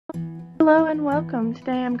Hello and welcome.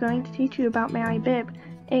 Today I'm going to teach you about Mary Bibb,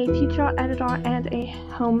 a teacher, editor, and a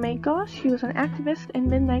homemaker. She was an activist in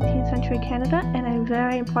mid-19th century Canada and a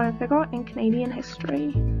very important figure in Canadian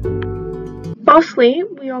history. Firstly,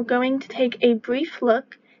 we are going to take a brief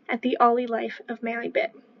look at the early life of Mary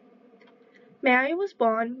Bibb. Mary was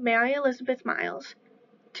born Mary Elizabeth Miles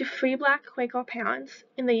to free black Quaker parents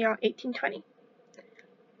in the year 1820.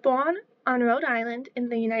 Born on Rhode Island in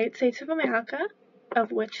the United States of America, of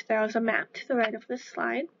which there is a map to the right of this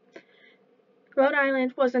slide, Rhode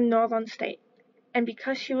Island was a northern state, and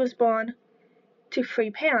because she was born to free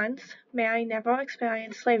parents, Mary never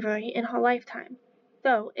experienced slavery in her lifetime,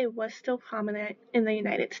 though it was still prominent in the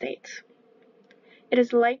United States. It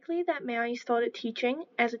is likely that Mary started teaching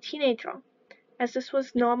as a teenager, as this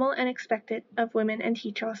was normal and expected of women and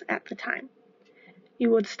teachers at the time. You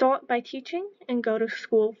would start by teaching and go to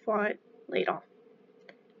school for it later.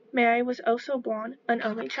 Mary was also born an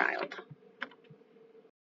only child.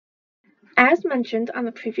 As mentioned on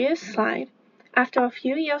the previous slide, after a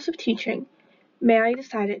few years of teaching, Mary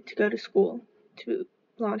decided to go to school to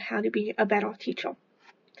learn how to be a better teacher.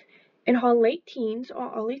 In her late teens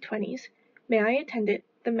or early 20s, Mary attended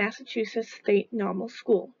the Massachusetts State Normal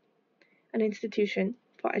School, an institution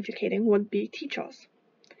for educating would-be teachers.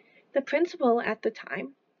 The principal at the time,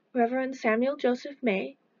 Reverend Samuel Joseph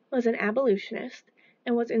May, was an abolitionist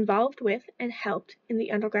and was involved with and helped in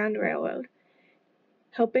the Underground Railroad,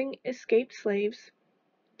 helping escaped slaves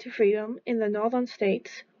to freedom in the northern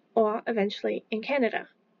states or eventually in Canada.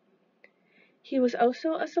 He was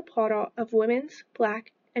also a supporter of women's,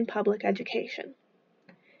 black, and public education.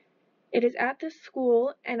 It is at this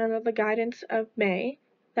school and under the guidance of May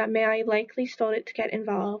that Mary likely started to get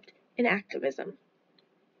involved in activism.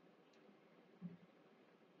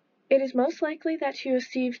 It is most likely that she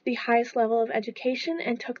received the highest level of education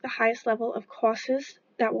and took the highest level of courses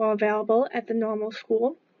that were available at the normal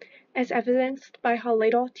school, as evidenced by her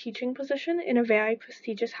later teaching position in a very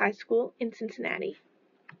prestigious high school in Cincinnati.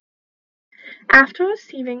 After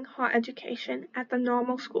receiving her education at the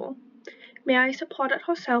normal school, Mary supported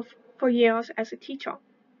herself for years as a teacher.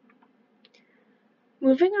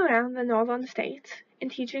 Moving around the northern states and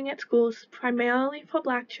teaching at schools primarily for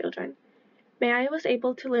black children, Mary was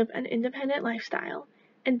able to live an independent lifestyle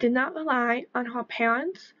and did not rely on her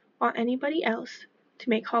parents or anybody else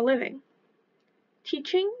to make her living.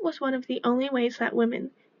 Teaching was one of the only ways that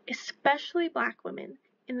women, especially black women,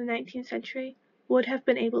 in the 19th century would have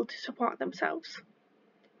been able to support themselves.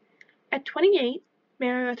 At 28,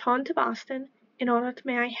 Mary returned to Boston in order to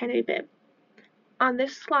marry Henry Bibb. On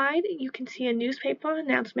this slide, you can see a newspaper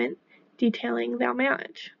announcement detailing their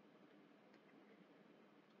marriage.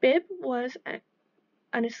 Bibb was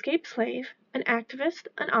an escaped slave, an activist,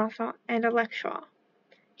 an author, and a lecturer.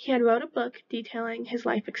 He had wrote a book detailing his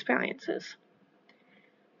life experiences.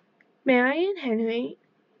 Mary and Henry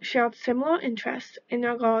shared similar interests in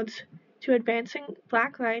regards to advancing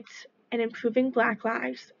black rights and improving black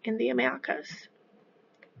lives in the Americas.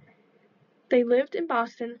 They lived in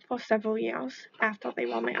Boston for several years after they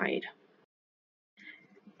were married.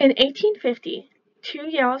 In 1850, 2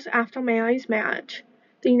 years after Mary's marriage,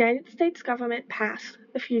 the United States government passed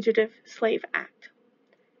the Fugitive Slave Act.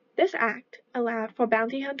 This act allowed for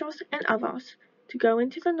bounty hunters and others to go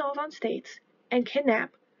into the northern states and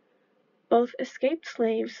kidnap both escaped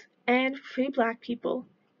slaves and free black people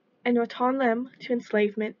and return them to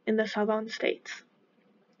enslavement in the southern states.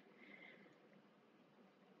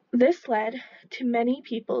 This led to many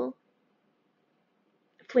people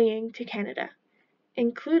fleeing to Canada,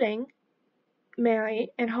 including Mary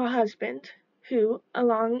and her husband, who,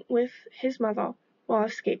 along with his mother, were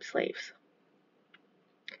escaped slaves.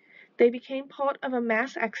 They became part of a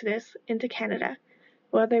mass exodus into Canada,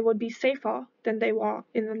 where they would be safer than they were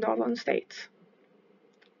in the northern states.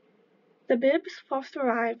 The Bibbs first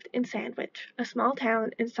arrived in Sandwich, a small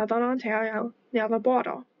town in southern Ontario near the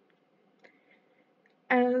border.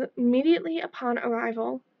 Immediately upon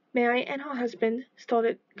arrival, Mary and her husband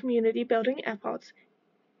started community building efforts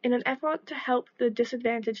in an effort to help the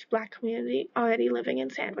disadvantaged black community already living in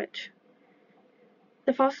Sandwich.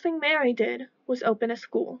 The first thing Mary did was open a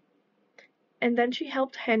school, and then she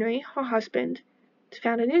helped Henry, her husband, to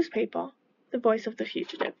found a newspaper, The Voice of the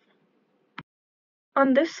Fugitive.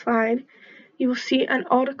 On this slide, you will see an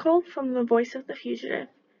article from The Voice of the Fugitive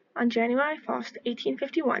on January 1st,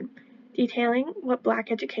 1851, detailing what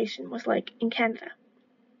black education was like in Canada.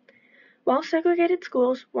 While segregated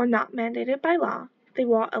schools were not mandated by law, they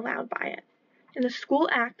were allowed by it, and the School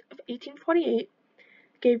Act of 1848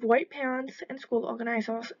 gave white parents and school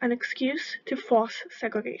organizers an excuse to force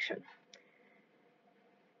segregation.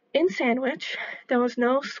 In Sandwich, there was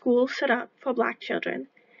no school set up for black children,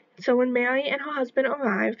 so when Mary and her husband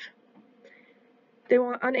arrived, they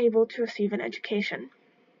were unable to receive an education.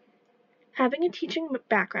 Having a teaching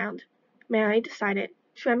background, Mary decided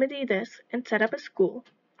to remedy this and set up a school.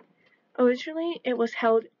 Originally, it was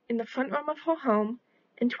held in the front room of her home,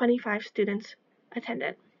 and 25 students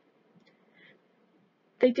attended.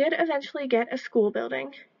 They did eventually get a school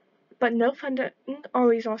building, but no funding or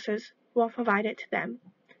resources were provided to them,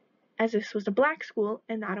 as this was a black school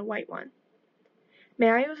and not a white one.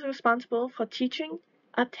 Mary was responsible for teaching,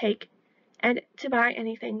 uptake, and to buy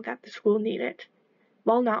anything that the school needed,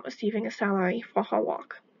 while not receiving a salary for her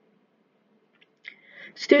work.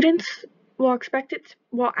 Students were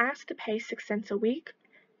asked to pay 6 cents a week.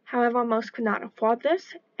 However, most could not afford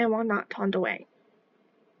this and were not turned away.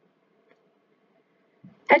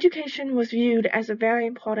 Education was viewed as very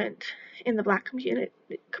important in the black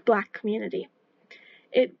community.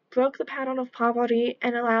 It broke the pattern of poverty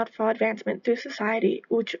and allowed for advancement through society,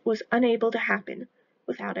 which was unable to happen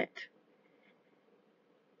without it.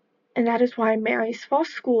 And that is why Mary's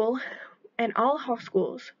first school and all her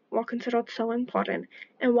schools were considered so important,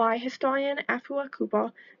 and why historian Afua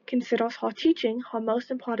Cooper considers her teaching her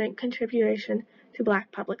most important contribution to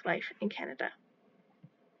black public life in Canada.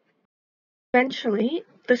 Eventually,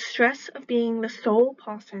 the stress of being the sole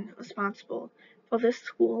person responsible for this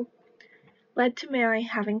school led to Mary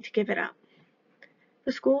having to give it up.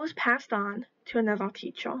 The school was passed on to another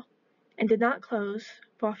teacher and did not close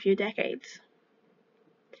for a few decades.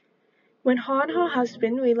 When her and her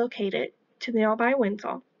husband relocated to nearby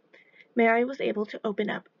Windsor, Mary was able to open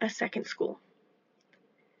up a second school.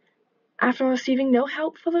 After receiving no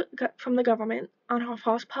help from the government on her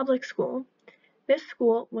first public school, this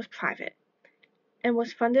school was private and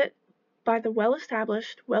was funded by the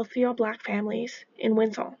well-established, wealthier black families in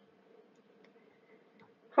Windsor.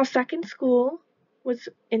 Her second school was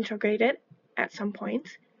integrated at some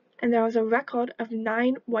point, and there was a record of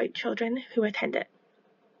 9 white children who attended.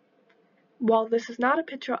 While this is not a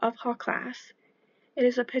picture of her class, it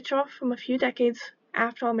is a picture from a few decades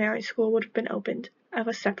after Mary's school would have been opened of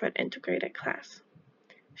a separate integrated class,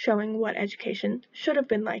 showing what education should have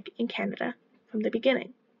been like in Canada from the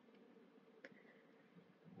beginning.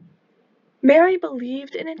 Mary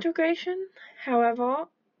believed in integration, however,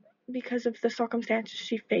 because of the circumstances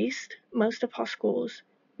she faced, most of her schools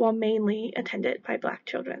were mainly attended by black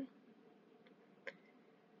children.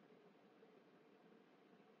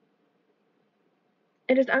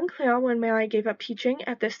 It is unclear when Mary gave up teaching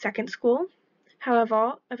at this second school.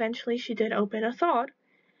 However, eventually she did open a third,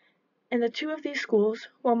 and the 2 of these schools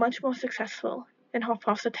were much more successful than her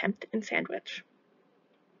first attempt in Sandwich.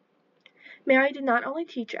 Mary did not only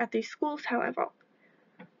teach at these schools, however.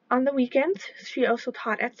 On the weekends, she also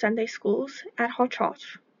taught at Sunday schools at her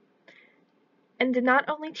church, and did not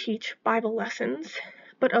only teach Bible lessons,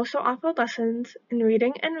 but also offer lessons in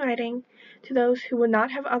reading and writing to those who would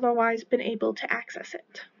not have otherwise been able to access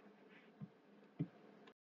it.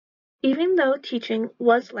 Even though teaching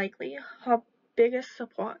was likely her biggest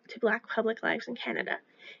support to black public lives in Canada,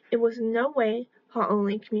 it was in no way her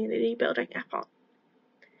only community building effort.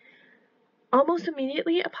 Almost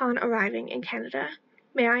immediately upon arriving in Canada,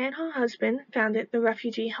 Mary and her husband founded the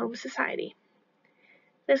Refugee Home Society.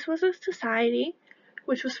 This was a society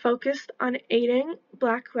which was focused on aiding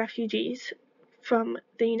black refugees from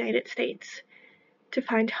the United States to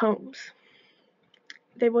find homes.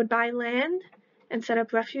 They would buy land and set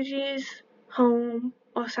up refugees' home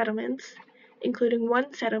or settlements, including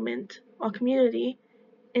one settlement or community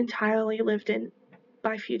entirely lived in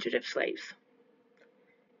by fugitive slaves.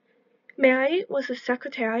 Mary was the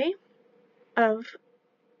secretary of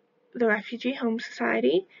the Refugee Home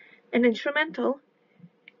Society and instrumental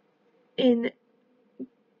in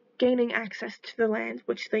gaining access to the land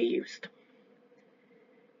which they used.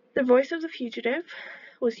 The voice of the fugitive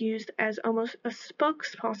was used as almost a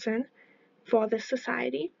spokesperson for this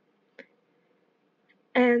society,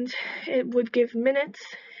 and it would give minutes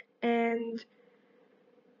and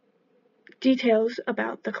details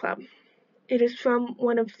about the club. It is from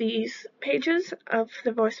one of these pages of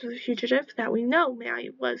The Voice of the Fugitive that we know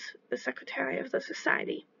Mary was the secretary of the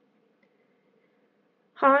society.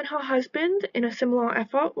 Her and her husband, in a similar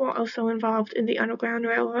effort, were also involved in the Underground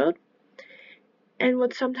Railroad, and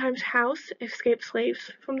would sometimes house escaped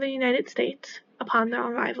slaves from the United States upon their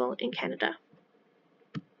arrival in Canada.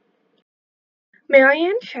 Mary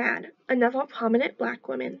Ann Shadd, another prominent black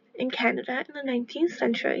woman in Canada in the 19th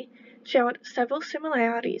century, shared several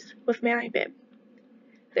similarities with Mary Bibb.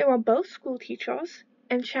 They were both school teachers,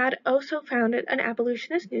 and Shadd also founded an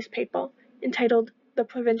abolitionist newspaper entitled The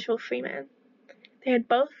Provincial Freeman. They had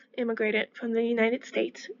both immigrated from the United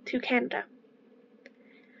States to Canada.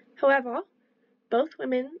 However, both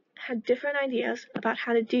women had different ideas about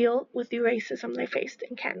how to deal with the racism they faced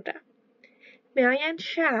in Canada. Mary Ann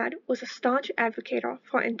Shadd was a staunch advocate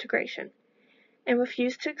for integration and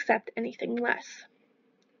refused to accept anything less.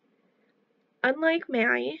 Unlike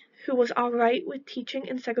Mary, who was alright with teaching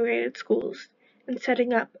in segregated schools and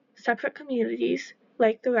setting up separate communities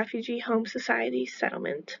like the Refugee Home Society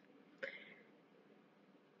settlement,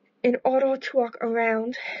 in order to walk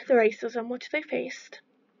around the racism which they faced,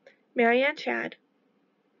 Mary Ann Shadd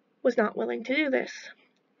was not willing to do this.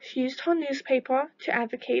 She used her newspaper to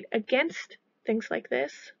advocate against things like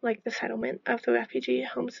this, like the settlement of the Refugee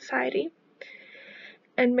Home Society,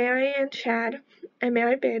 and Mary Ann Shadd and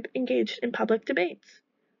Mary Bibb engaged in public debates,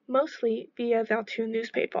 mostly via their two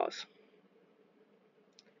newspapers.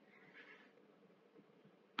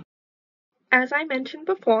 As I mentioned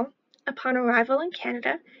before, upon arrival in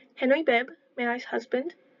Canada, Henry Bibb, Mary's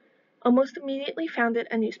husband, almost immediately founded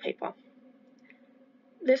a newspaper.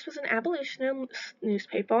 This was an abolitionist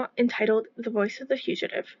newspaper entitled The Voice of the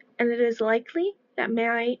Fugitive, and it is likely that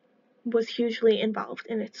Mary was hugely involved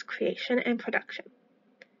in its creation and production.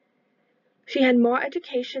 She had more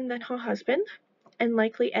education than her husband, and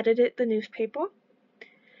likely edited the newspaper,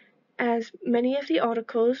 as many of the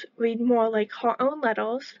articles read more like her own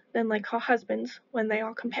letters than like her husband's when they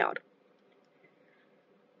are compared.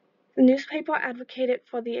 The newspaper advocated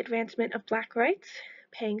for the advancement of black rights,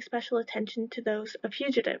 paying special attention to those of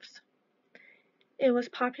fugitives. It was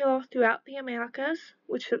popular throughout the Americas,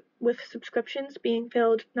 with subscriptions being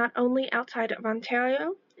filled not only outside of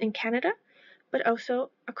Ontario and Canada, but also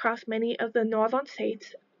across many of the northern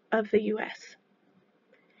states of the U.S.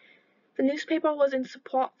 The newspaper was in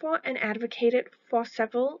support for and advocated for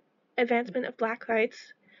several advancement of black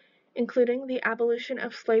rights, including the abolition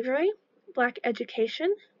of slavery, black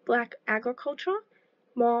education, black agriculture,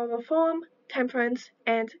 moral reform, temperance,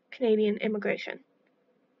 and Canadian immigration.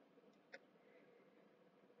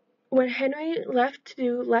 When Henry left to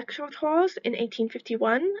do lecture tours in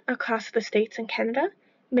 1851 across the states and Canada,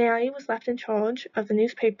 Mary was left in charge of the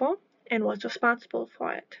newspaper and was responsible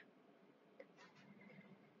for it.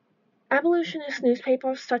 Abolitionist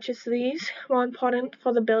newspapers such as these were important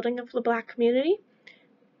for the building of the black community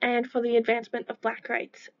and for the advancement of black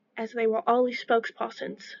rights, as they were early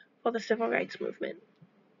spokespersons for the civil rights movement,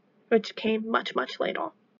 which came much, much later.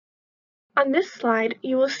 On this slide,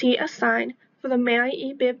 you will see a sign for the Mary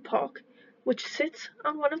E. Bibb Park, which sits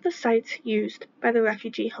on one of the sites used by the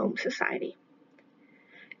Refugee Home Society.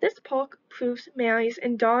 This park proves Mary's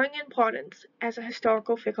enduring importance as a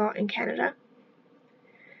historical figure in Canada.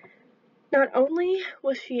 Not only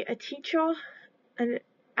was she a teacher, an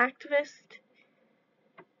activist,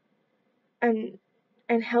 and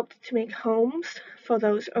helped to make homes for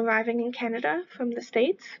those arriving in Canada from the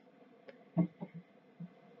States,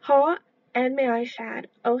 her and Mary Shadd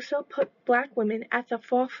also put black women at the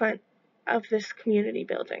forefront of this community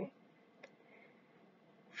building.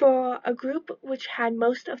 For a group which had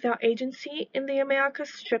most of their agency in the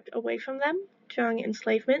Americas stripped away from them during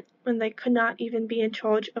enslavement, when they could not even be in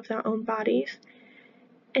charge of their own bodies,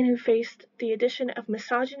 and who faced the addition of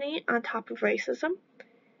misogyny on top of racism,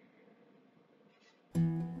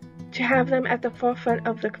 to have them at the forefront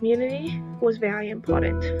of the community was very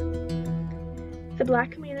important. The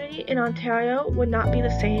black community in Ontario would not be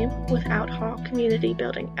the same without her community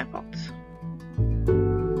building efforts.